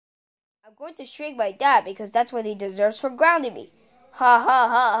I'm going to shrink my dad because that's what he deserves for grounding me. Ha ha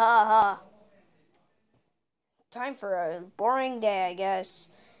ha ha ha. Time for a boring day, I guess.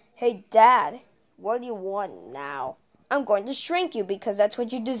 Hey, Dad, what do you want now? I'm going to shrink you because that's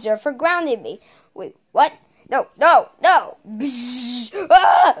what you deserve for grounding me. Wait, what? No, no, no! Bzz.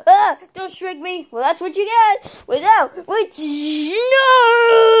 Ah, ah, don't shrink me. Well, that's what you get. Wait, no, wait,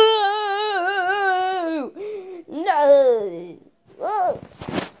 no, no. Oh.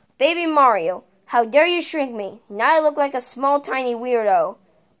 Baby Mario, how dare you shrink me? Now I look like a small, tiny weirdo.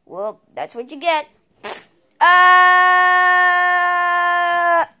 Well, that's what you get. Time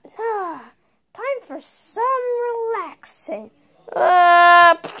for some relaxing.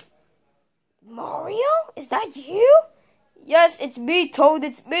 Mario? Is that you? Yes, it's me, Toad,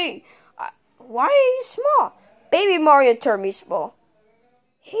 it's me. Why are you small? Baby Mario turned me small.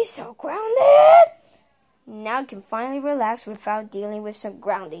 He's so grounded. Now I can finally relax without dealing with some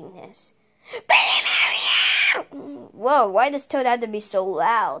groundingness. Baby Mario! Whoa, why does Toad have to be so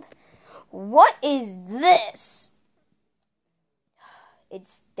loud? What is this?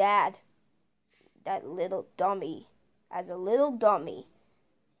 It's Dad. That little dummy. As a little dummy.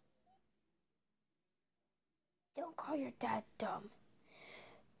 Don't call your dad dumb.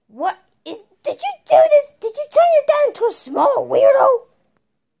 What is... Did you do this? Did you turn your dad into a small weirdo?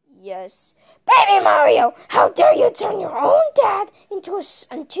 Yes. Baby Mario, how dare you turn your own dad into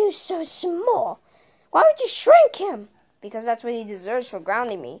so small? Why would you shrink him? Because that's what he deserves for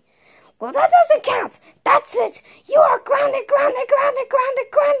grounding me. Well, that doesn't count. That's it. You are grounded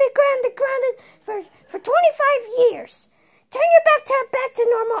for 25 years. Turn your back to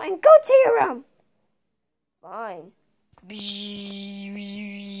normal and go to your room. Fine.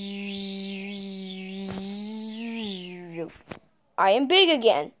 I am big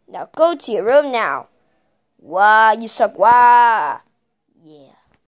again. Now go to your room now. Wah, you suck, wah.